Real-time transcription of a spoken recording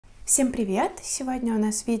Всем привет! Сегодня у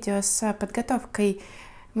нас видео с подготовкой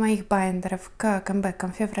моих байндеров к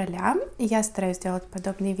камбэкам февраля. Я стараюсь делать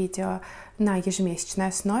подобные видео на ежемесячной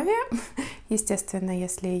основе, естественно,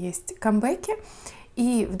 если есть камбэки.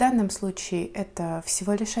 И в данном случае это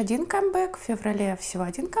всего лишь один камбэк, в феврале всего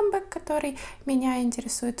один камбэк, который меня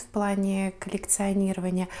интересует в плане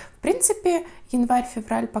коллекционирования. В принципе,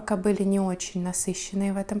 январь-февраль пока были не очень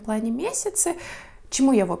насыщенные в этом плане месяцы,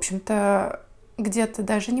 чему я, в общем-то, где-то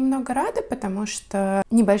даже немного рада, потому что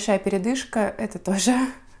небольшая передышка — это тоже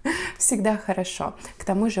всегда хорошо. К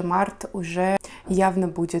тому же март уже явно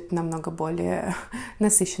будет намного более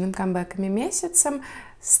насыщенным камбэками месяцем.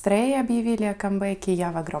 Стрэй объявили о камбэке,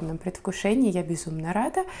 я в огромном предвкушении, я безумно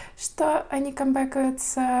рада, что они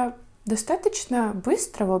камбэкаются достаточно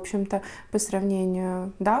быстро, в общем-то, по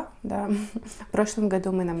сравнению... Да. В прошлом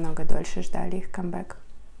году мы намного дольше ждали их камбэк.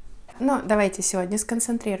 Но давайте сегодня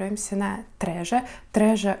сконцентрируемся на трэже.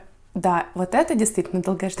 Трэже, да, вот это действительно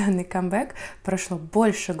долгожданный камбэк. Прошло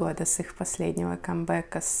больше года с их последнего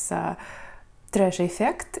камбэка с трэже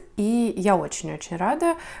эффект, и я очень-очень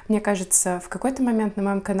рада. Мне кажется, в какой-то момент на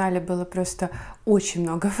моем канале было просто очень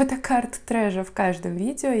много фотокарт трэжа в каждом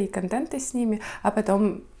видео и контента с ними, а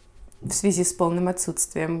потом в связи с полным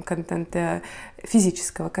отсутствием контента,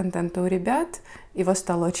 физического контента у ребят, его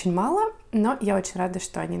стало очень мало, но я очень рада,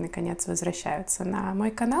 что они наконец возвращаются на мой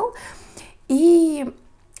канал. И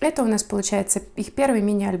это у нас получается их первый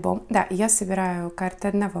мини-альбом. Да, я собираю карты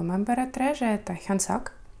одного мембера трэжа, это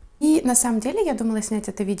Хёнсок. И на самом деле я думала снять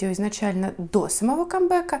это видео изначально до самого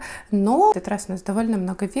камбэка, но в этот раз у нас довольно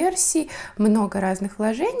много версий, много разных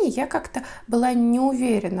вложений. Я как-то была не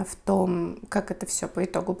уверена в том, как это все по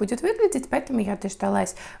итогу будет выглядеть, поэтому я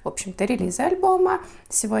дождалась, в общем-то, релиза альбома.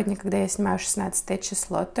 Сегодня, когда я снимаю 16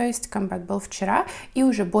 число, то есть камбэк был вчера, и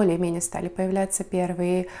уже более-менее стали появляться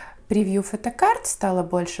первые превью фотокарт, стало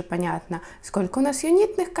больше понятно, сколько у нас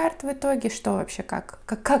юнитных карт в итоге, что вообще,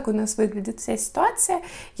 как у нас выглядит вся ситуация.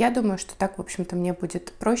 Я думаю, что так, в общем-то, мне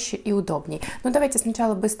будет проще и удобней. Но давайте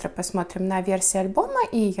сначала быстро посмотрим на версии альбома,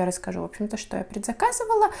 и я расскажу, в общем-то, что я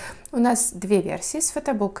предзаказывала. У нас две версии с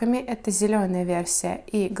фотобуками, это зеленая версия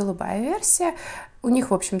и голубая версия. У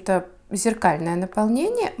них, в общем-то, зеркальное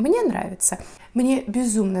наполнение. Мне нравится. Мне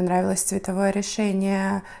безумно нравилось цветовое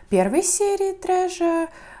решение первой серии трэжа,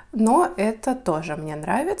 но это тоже мне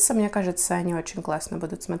нравится. Мне кажется, они очень классно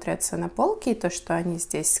будут смотреться на полке, и то, что они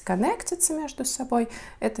здесь коннектятся между собой,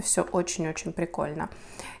 это все очень-очень прикольно.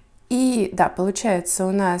 И да, получается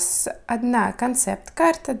у нас одна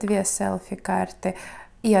концепт-карта, две селфи-карты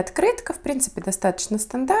и открытка, в принципе, достаточно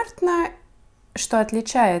стандартно. Что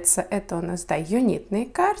отличается, это у нас, да, юнитные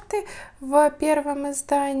карты в первом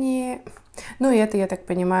издании. Ну и это, я так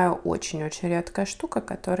понимаю, очень-очень редкая штука,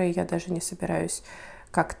 которой я даже не собираюсь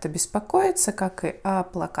как-то беспокоиться, как и о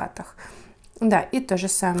плакатах. Да, и то же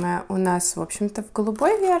самое у нас, в общем-то, в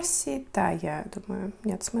голубой версии. Да, я думаю,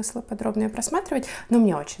 нет смысла подробно ее просматривать, но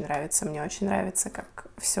мне очень нравится, как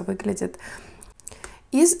все выглядит.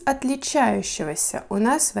 Из отличающегося у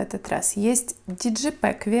нас в этот раз есть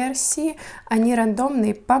диджипэк версии, они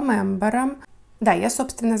рандомные по мемберам. Да, я,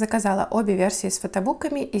 собственно, заказала обе версии с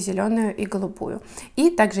фотобуками, и зеленую, и голубую. И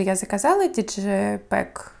также я заказала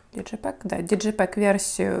диджипэк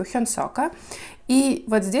версию Хёнсока. И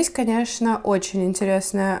вот здесь, конечно, очень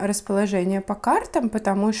интересное расположение по картам,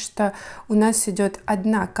 потому что у нас идет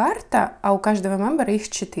одна карта, а у каждого мембера их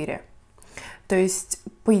 4. То есть,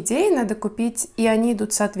 по идее, надо купить, и они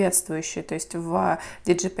идут соответствующие. То есть в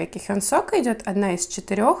диджипэке Хёнсока идет одна из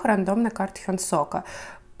 4 рандомно карт Хёнсока.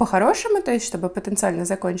 По-хорошему, то есть, чтобы потенциально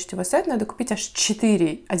закончить его сет, надо купить аж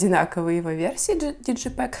 4 одинаковые его версии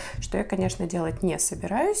диджипэк, что я, конечно, делать не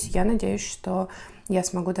собираюсь. Я надеюсь, что я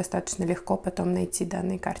смогу достаточно легко потом найти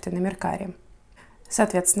данные карты на Меркаре.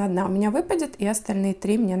 Соответственно, одна у меня выпадет, и остальные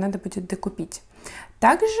 3 мне надо будет докупить.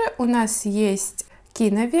 Также у нас есть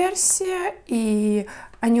кино-версия, и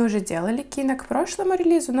они уже делали кино к прошлому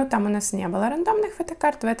релизу, но там у нас не было рандомных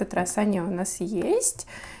фотокарт, в этот раз они у нас есть.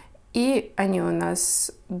 И они у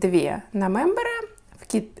нас 2 на мембера.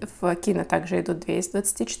 В кино также идут 2 из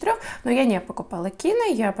 24, но я не покупала кино.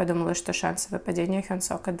 Я подумала, что шансы выпадения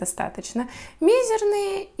Хёнсока достаточно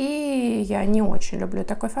мизерные, и я не очень люблю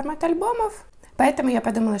такой формат альбомов. Поэтому я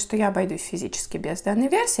подумала, что я обойдусь физически без данной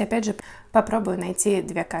версии. Опять же, попробую найти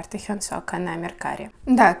 2 карты Хёнсока на Меркаре.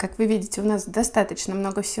 Да, как вы видите, у нас достаточно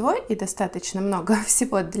много всего и достаточно много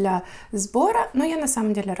всего для сбора, но я на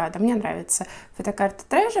самом деле рада. Мне нравятся фотокарты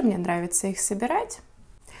трэжа, мне нравится их собирать.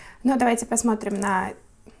 Но давайте посмотрим на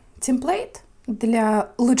темплейт для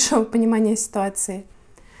лучшего понимания ситуации.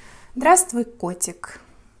 Здравствуй, котик.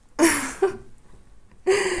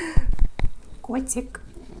 Котик.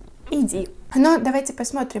 иди. Но давайте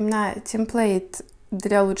посмотрим на темплейт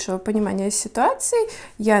для лучшего понимания ситуации.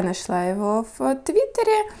 Я нашла его в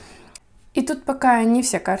Твиттере. И тут пока не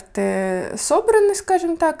все карты собраны,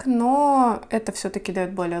 скажем так, но это все-таки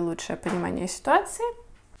дает более лучшее понимание ситуации.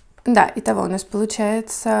 Да, итого у нас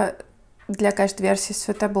получается для каждой версии с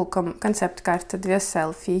фотобуком концепт карты 2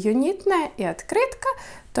 селфи, юнитная и открытка.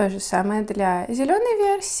 То же самое для зеленой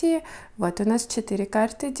версии. Вот у нас 4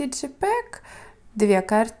 карты Digipack, 2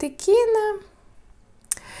 карты кино.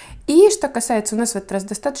 И что касается, у нас в этот раз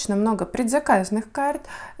достаточно много предзаказанных карт.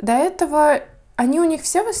 До этого они у них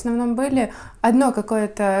все в основном были одно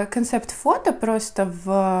какое-то концепт-фото, просто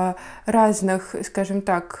в разных, скажем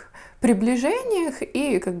так, приближениях,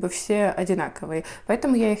 и как бы все одинаковые.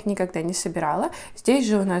 Поэтому я их никогда не собирала. Здесь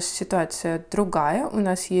же у нас ситуация другая. У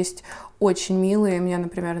нас есть очень милые, мне,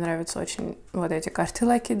 например, нравятся очень вот эти карты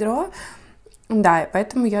Lucky Draw. Да, и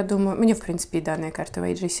поэтому я думаю, мне, в принципе, и данные карты в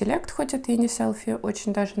AG Select, хоть это и не селфи,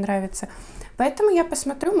 очень даже нравится. Поэтому я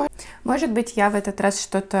посмотрю, может быть, я в этот раз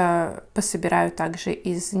что-то пособираю также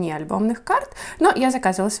из неальбомных карт, но я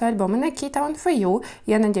заказывала свои альбомы на к-поп.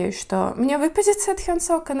 Я надеюсь, что мне выпадется от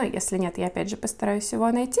Хёнсока, но если нет, я опять же постараюсь его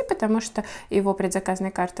найти, потому что его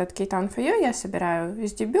предзаказанные карты от к-поп я собираю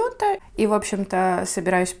с дебюта и, в общем-то,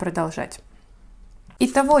 собираюсь продолжать.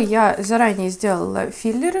 Итого я заранее сделала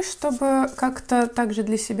филлеры, чтобы как-то также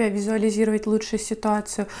для себя визуализировать лучше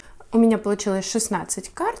ситуацию. У меня получилось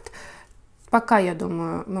 16 карт. Пока, я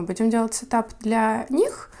думаю, мы будем делать сетап для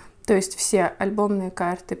них, то есть все альбомные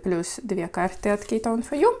карты плюс 2 карты от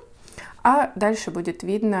к-поп. А дальше будет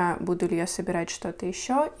видно, буду ли я собирать что-то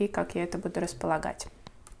еще и как я это буду располагать.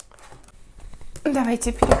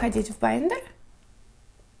 Давайте переходить в байндер.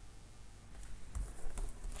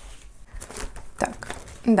 Так,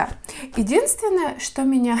 да. Единственное, что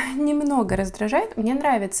меня немного раздражает, мне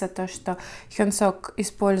нравится то, что Хёнсок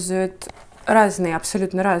использует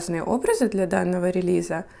абсолютно разные образы для данного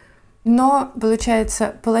релиза, но,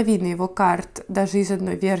 получается, половина его карт даже из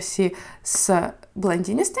одной версии с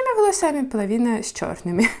блондинистыми волосами, половина с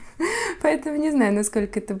черными. Поэтому не знаю,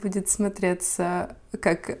 насколько это будет смотреться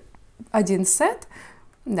как один сет.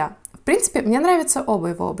 Да. В принципе, мне нравятся оба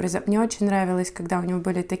его образа. Мне очень нравилось, когда у него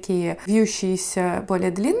были такие вьющиеся, более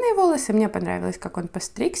длинные волосы. Мне понравилось, как он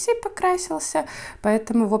постригся и покрасился.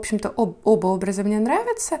 Поэтому, в общем-то, оба образа мне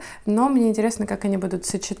нравятся. Но мне интересно, как они будут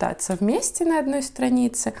сочетаться вместе на одной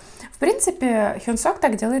странице. В принципе, Хёнсок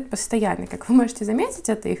так делает постоянно. Как вы можете заметить,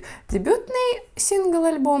 это их дебютный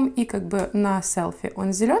сингл-альбом. И как бы на селфи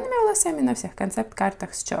он с зелеными волосами, на всех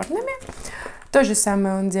концепт-картах с черными. То же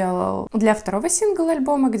самое он делал для второго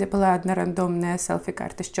сингл-альбома, где была одна рандомная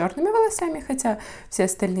селфи-карта с черными волосами, хотя все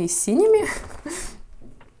остальные с синими.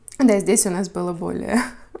 Да, здесь у нас было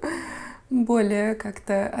более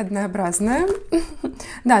как-то однообразное.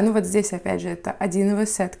 Да, ну вот здесь, опять же, это один его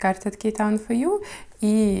сет карт от к-поп.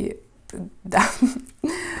 И да.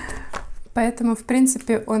 Поэтому, в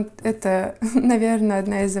принципе, это, наверное,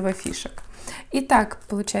 одна из его фишек. Итак,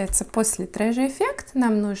 получается, после Treasure Effect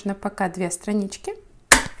нам нужно пока 2 странички.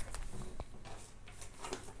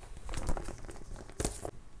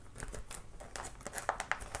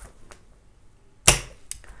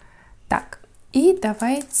 Так, и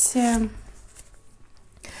давайте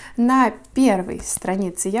на первой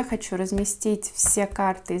странице я хочу разместить все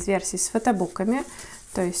карты из версий с фотобуками.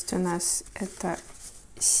 То есть у нас это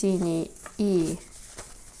синий и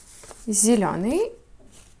зеленый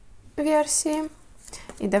версии.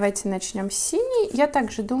 И давайте начнем с синей. Я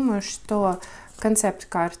также думаю, что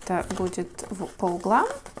концепт-карта будет по углам.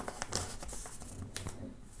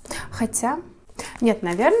 Хотя, нет,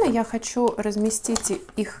 наверное, я хочу разместить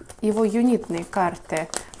его юнитные карты.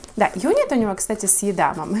 Да, юнит у него, кстати, с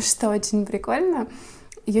едамом, что очень прикольно.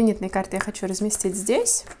 Юнитные карты я хочу разместить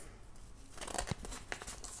здесь.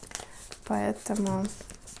 Поэтому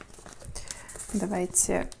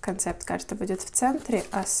давайте концепт-карта будет в центре,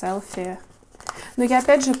 а селфи... Но я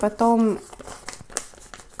опять же потом,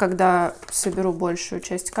 когда соберу большую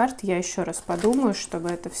часть карт, я еще раз подумаю, чтобы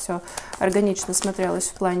это все органично смотрелось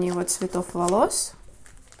в плане его цветов волос.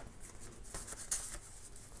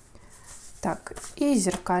 Так, и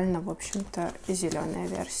зеркально, в общем-то, зеленая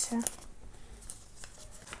версия.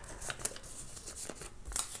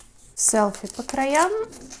 Селфи по краям.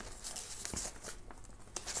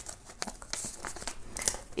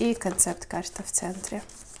 И концепт-карта в центре.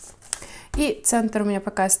 И центр у меня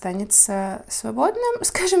пока останется свободным,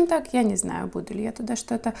 скажем так. Я не знаю, буду ли я туда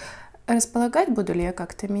что-то располагать, буду ли я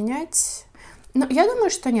как-то менять. Ну, я думаю,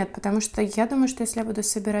 что нет, потому что я думаю, что если я буду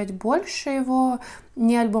собирать больше его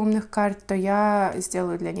неальбомных карт, то я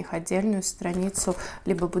сделаю для них отдельную страницу,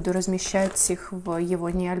 либо буду размещать их в его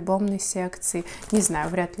неальбомной секции. Не знаю,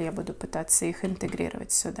 вряд ли я буду пытаться их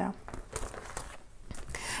интегрировать сюда.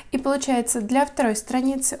 И получается, для второй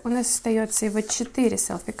страницы у нас остается его 4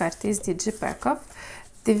 селфи-карты из диджипэков,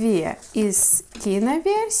 2 из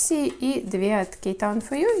киноверсии и 2 от K-Town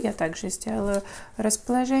for You. Я также сделаю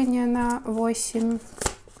расположение на 8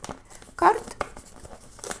 карт.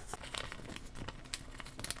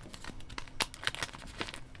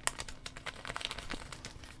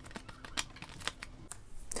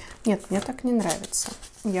 Нет, мне так не нравится.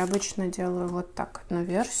 Я обычно делаю вот так одну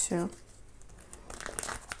версию.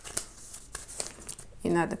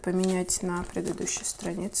 И надо поменять на предыдущей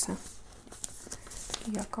странице.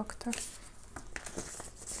 Я как-то...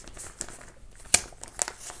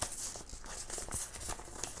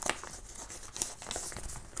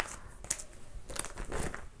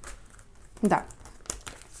 Да.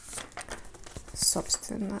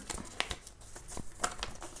 Собственно,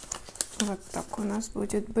 вот так у нас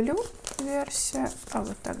будет blue версия, а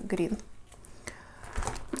вот так green.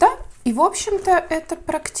 Да, и в общем-то это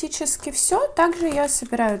практически все. Также я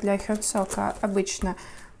собираю для Хёнсока обычно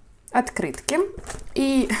открытки.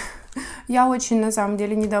 И я очень, на самом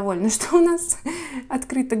деле, недовольна, что у нас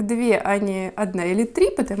открыток 2, а не 1 или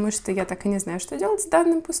 3, потому что я так и не знаю, что делать с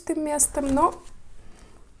данным пустым местом, но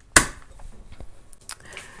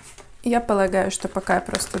я полагаю, что пока я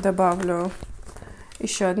просто добавлю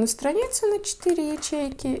еще одну страницу на 4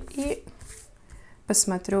 ячейки и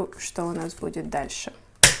посмотрю, что у нас будет дальше.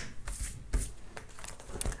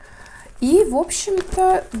 И, в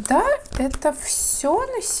общем-то, да, это все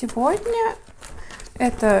на сегодня.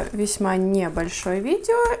 Это весьма небольшое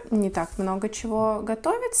видео, не так много чего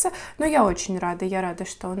готовится, но я очень рада. Я рада,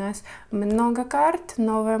 что у нас много карт,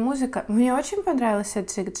 новая музыка. Мне очень понравился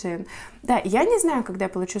Джик-Джин. Да, я не знаю, когда я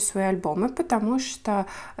получу свои альбомы, потому что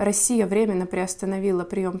Россия временно приостановила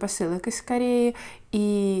прием посылок из Кореи,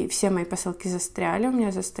 и все мои посылки застряли. У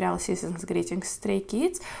меня застрял Season's Greetings Stray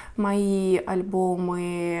Kids, мои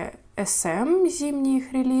альбомы SM, зимний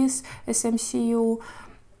их релиз, SMCU.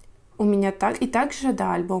 У меня и также,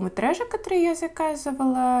 да, альбомы трэша, которые я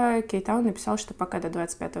заказывала. K-Town написал, что пока до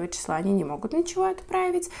 25 числа они не могут ничего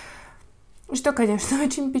отправить. Что, конечно,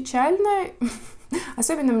 очень печально.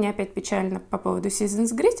 Особенно мне опять печально по поводу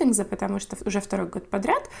Season's Greetings, потому что уже 2-й год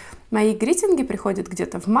подряд мои гритинги приходят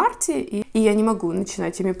где-то в марте, и я не могу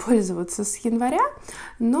начинать ими пользоваться с января.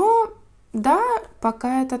 Но да,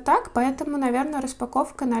 пока это так, поэтому, наверное,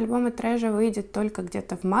 распаковка на альбомы трэша выйдет только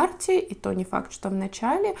где-то в марте, и то не факт, что в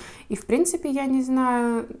начале. И, в принципе, я не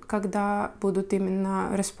знаю, когда будут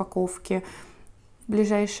именно распаковки в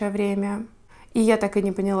ближайшее время. И я так и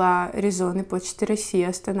не поняла резоны Почты России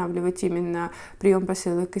останавливать именно прием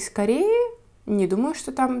посылок из Кореи. Не думаю,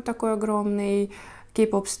 что там такой огромный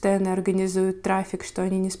к-поп стены организуют трафик, что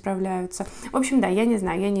они не справляются. В общем, да, я не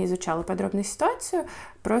знаю, я не изучала подробно ситуацию,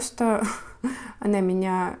 просто она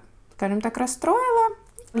меня, скажем так, расстроила.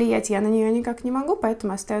 Влиять я на нее никак не могу,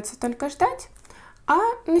 поэтому остается только ждать. А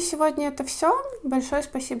на сегодня это все. Большое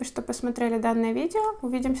спасибо, что посмотрели данное видео.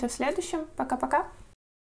 Увидимся в следующем. Пока-пока.